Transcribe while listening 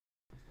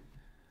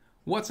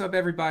What's up,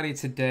 everybody?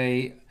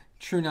 Today,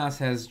 TrueNAS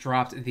has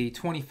dropped the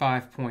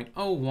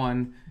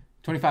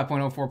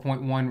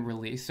 25.04.1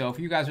 release. So if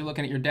you guys are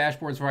looking at your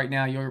dashboards right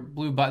now, your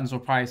blue buttons will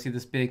probably see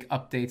this big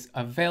updates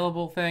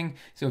available thing.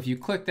 So if you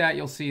click that,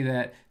 you'll see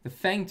that the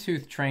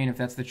Fangtooth train, if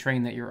that's the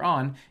train that you're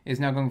on, is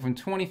now going from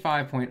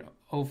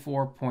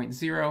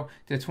 25.04.0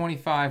 to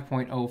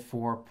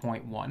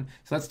 25.04.1.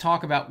 So let's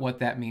talk about what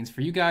that means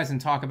for you guys and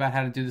talk about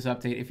how to do this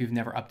update if you've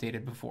never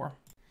updated before.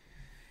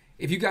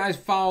 If you guys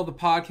follow the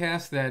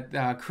podcast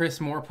that Chris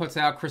Moore puts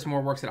out, Chris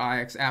Moore works at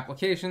IX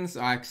Applications,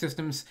 IX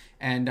Systems,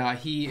 and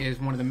he is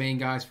one of the main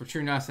guys for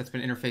TrueNAS that's been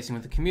interfacing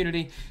with the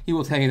community. He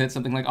will tell you that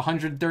something like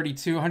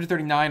 132,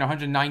 139,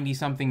 190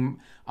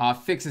 something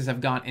fixes have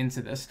gone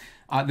into this.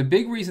 The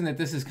big reason that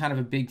this is kind of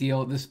a big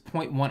deal, this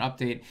 0.1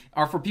 update,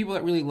 are for people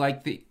that really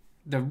like the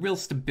real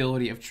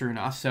stability of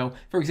TrueNAS. So,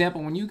 for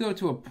example, when you go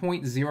to a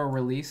 0.0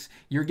 release,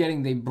 you're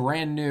getting the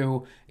brand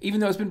new, even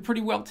though it's been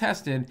pretty well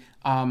tested,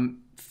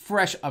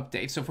 fresh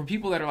update. So for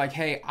people that are like,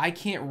 hey, I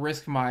can't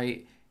risk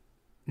my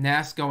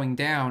NAS going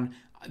down,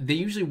 they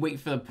usually wait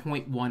for the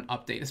 0.1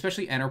 update,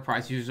 especially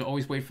enterprise users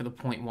always wait for the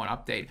 0.1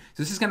 update.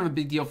 So this is kind of a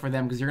big deal for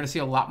them because you're going to see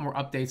a lot more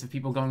updates of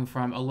people going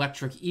from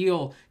electric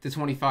eel to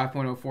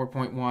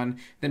 25.04.1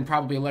 than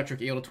probably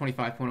electric eel to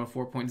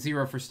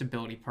 25.04.0 for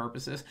stability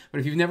purposes. But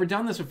if you've never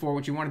done this before,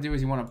 what you want to do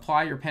is you want to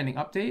apply your pending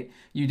update.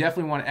 You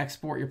definitely want to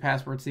export your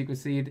password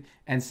sequence seed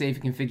and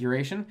save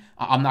configuration.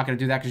 I'm not going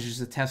to do that because it's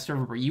just a test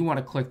server, but you want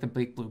to click the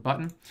big blue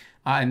button.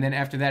 And then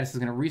after that, this is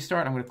going to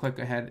restart. I'm going to click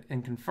ahead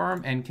and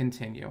confirm and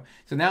continue.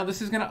 So now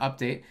this is going to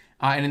update.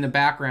 And in the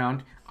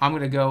background, I'm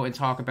going to go and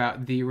talk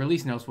about the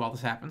release notes while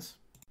this happens.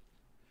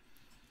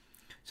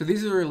 So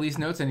these are the release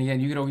notes. And again,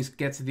 you can always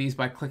get to these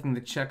by clicking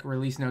the check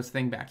release notes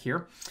thing back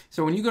here.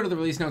 So when you go to the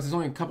release notes, there's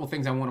only a couple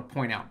things I want to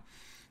point out.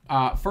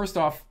 First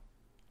off,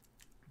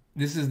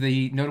 this is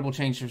the notable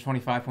change to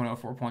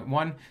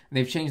 25.04.1.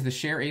 They've changed the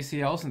share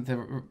ACLs and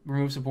to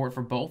remove support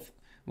for both,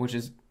 which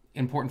is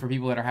important for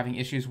people that are having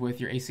issues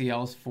with your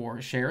ACLs for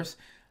shares.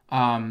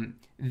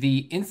 The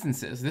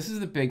instances, this is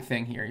the big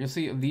thing here. You'll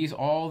see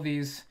all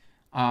these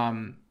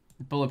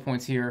bullet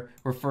points here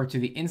refer to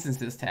the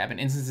instances tab, and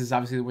instances is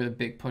obviously where the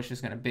big push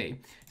is going to be.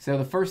 So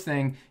the first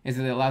thing is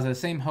that it allows the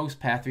same host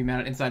path to be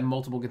mounted inside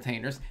multiple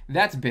containers.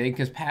 That's big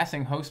because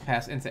passing host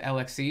paths into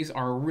LXCs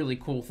are a really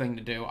cool thing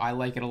to do. I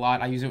like it a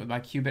lot. I use it with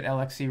my Qubit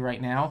LXC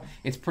right now.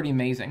 It's pretty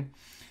amazing.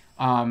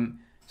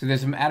 So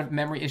there's some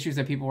out-of-memory issues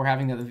that people were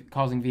having that are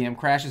causing VM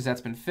crashes.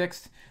 That's been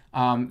fixed.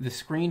 The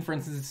screen, for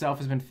instance, itself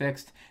has been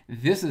fixed.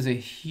 This is a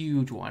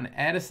huge one.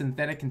 Add a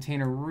synthetic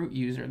container root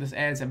user. This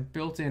adds a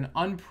built-in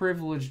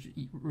unprivileged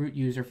root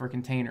user for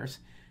containers.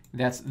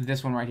 That's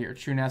this one right here,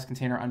 TrueNAS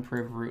Container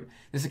Unpriv Root.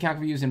 This account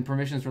can be used in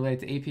permissions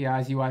related to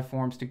APIs, UI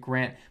forms to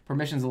grant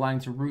permissions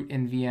aligning to root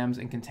in VMs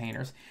and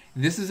containers.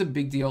 This is a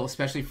big deal,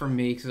 especially for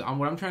me, because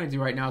what I'm trying to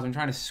do right now is I'm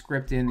trying to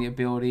script in the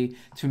ability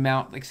to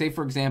mount, like say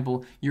for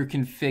example, your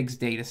configs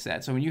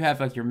dataset. So when you have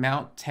like your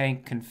mount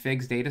tank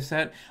configs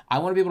dataset, I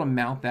want to be able to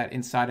mount that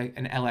inside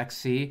an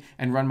LXC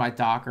and run my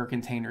Docker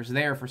containers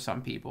there for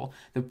some people.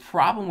 The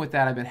problem with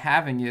that I've been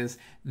having is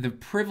the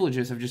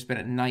privileges have just been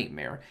a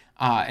nightmare.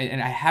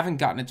 And I haven't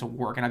gotten it to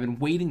work, and I've been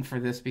waiting for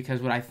this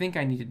because what I think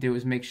I need to do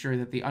is make sure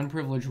that the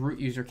unprivileged root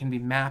user can be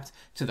mapped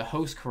to the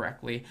host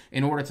correctly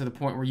in order to the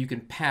point where you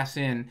can pass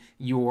in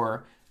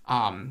your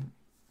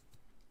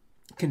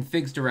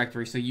configs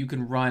directory so you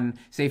can run,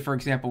 say for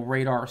example,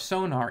 radar or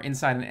sonar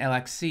inside an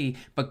LXC,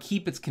 but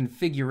keep its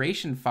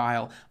configuration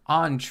file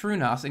on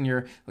TrueNAS in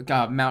your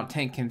mount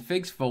tank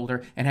configs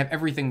folder and have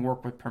everything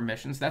work with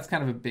permissions. That's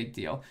kind of a big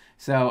deal.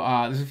 So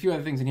there's a few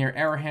other things in here.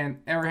 Error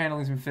handling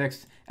has been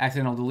fixed,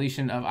 accidental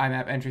deletion of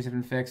IMAP entries have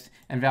been fixed,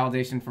 and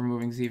validation for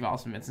removing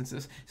zvols from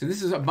instances. So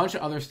this is a bunch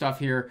of other stuff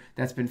here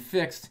that's been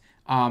fixed.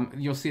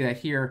 You'll see that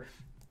here.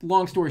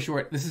 Long story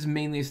short, this is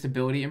mainly a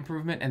stability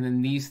improvement, and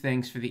then these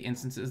things for the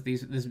instances,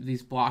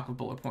 these block of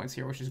bullet points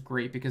here, which is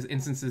great because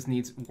instances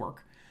needs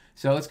work.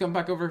 So let's go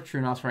back over to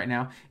TrueNAS right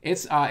now.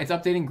 It's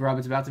updating Grub.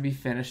 It's about to be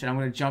finished, and I'm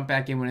going to jump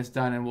back in when it's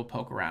done, and we'll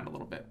poke around a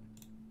little bit.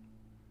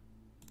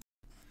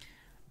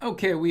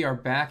 Okay, we are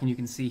back, and you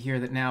can see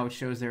here that now it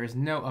shows there is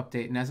no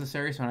update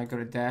necessary. So when I go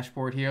to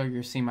dashboard here,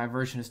 you'll see my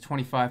version is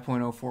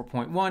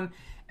 25.04.1.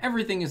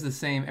 Everything is the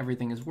same.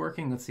 Everything is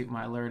working. Let's see what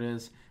my alert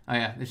is. Oh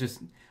yeah,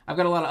 I've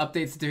got a lot of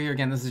updates to do here.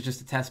 Again, this is just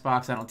a test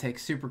box. I don't take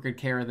super good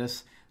care of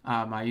this.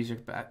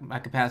 My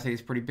capacity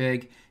is pretty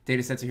big.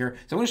 Data sets are here.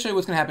 So I'm going to show you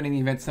what's going to happen in the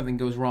event something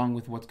goes wrong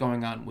with what's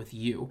going on with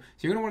you.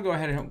 So you're going to want to go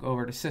ahead and go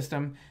over to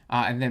System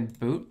and then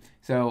Boot.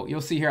 So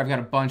you'll see here I've got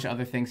a bunch of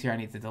other things here I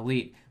need to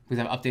delete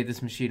because I've updated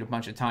this machine a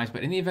bunch of times.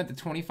 But in the event that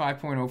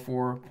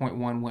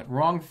 25.04.1 went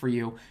wrong for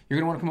you, you're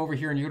going to want to come over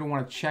here and you're going to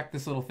want to check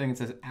this little thing that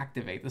says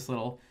Activate, this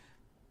little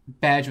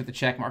badge with the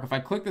check mark. If I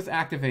click this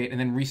activate and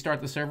then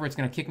restart the server, it's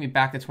going to kick me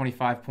back to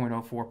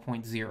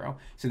 25.04.0.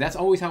 So that's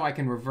always how I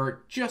can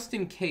revert just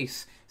in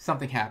case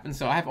something happens.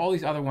 So I have all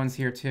these other ones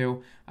here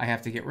too I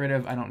have to get rid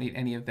of. I don't need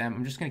any of them.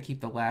 I'm just going to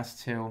keep the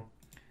last two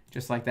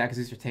just like that, because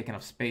these are taking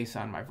up space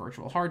on my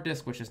virtual hard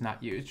disk, which is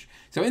not used.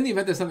 So in the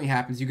event that something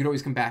happens, you could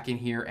always come back in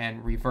here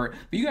and revert.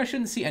 But you guys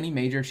shouldn't see any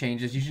major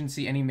changes. You shouldn't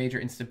see any major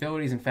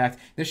instabilities. In fact,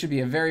 this should be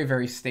a very,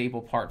 very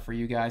stable part for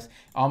you guys.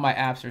 All my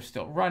apps are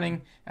still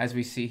running. As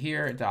we see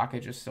here,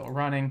 Dockage is still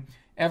running.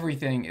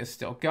 Everything is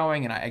still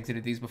going, and I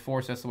exited these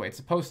before, so that's the way it's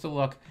supposed to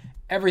look.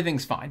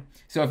 Everything's fine.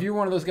 So if you're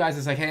one of those guys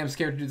that's like, hey, I'm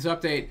scared to do this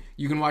update,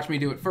 you can watch me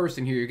do it first,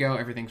 and here you go.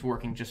 Everything's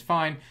working just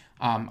fine.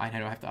 I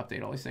know I have to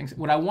update all these things.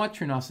 What I want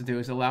TrueNAS to do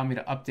is allow me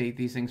to update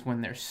these things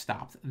when they're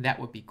stopped. That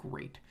would be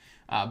great.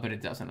 But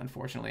it doesn't,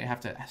 unfortunately. I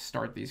have to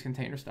start these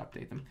containers to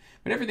update them.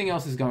 But everything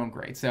else is going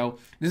great. So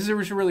this is a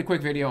really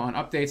quick video on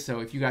updates. So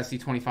if you guys see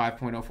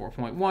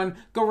 25.04.1,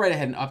 go right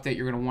ahead and update.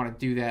 You're going to want to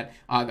do that.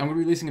 I'm going to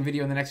be releasing a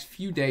video in the next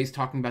few days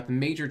talking about the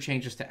major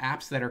changes to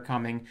apps that are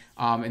coming.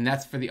 And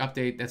that's for the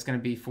update that's going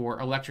to be for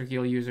electric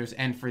eel users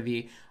and for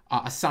the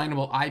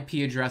assignable IP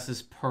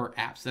addresses per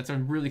app. So that's a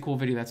really cool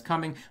video that's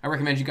coming. I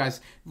recommend you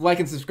guys like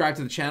and subscribe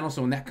to the channel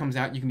so when that comes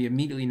out, you can be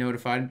immediately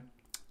notified.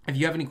 If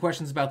you have any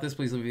questions about this,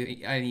 please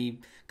leave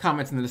any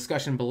comments in the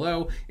discussion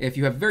below. If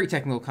you have very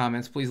technical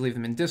comments, please leave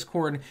them in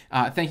Discord.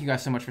 Thank you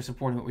guys so much for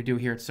supporting what we do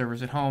here at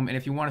Servers at Home. And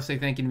if you want to say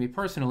thank you to me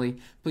personally,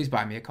 please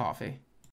buy me a coffee.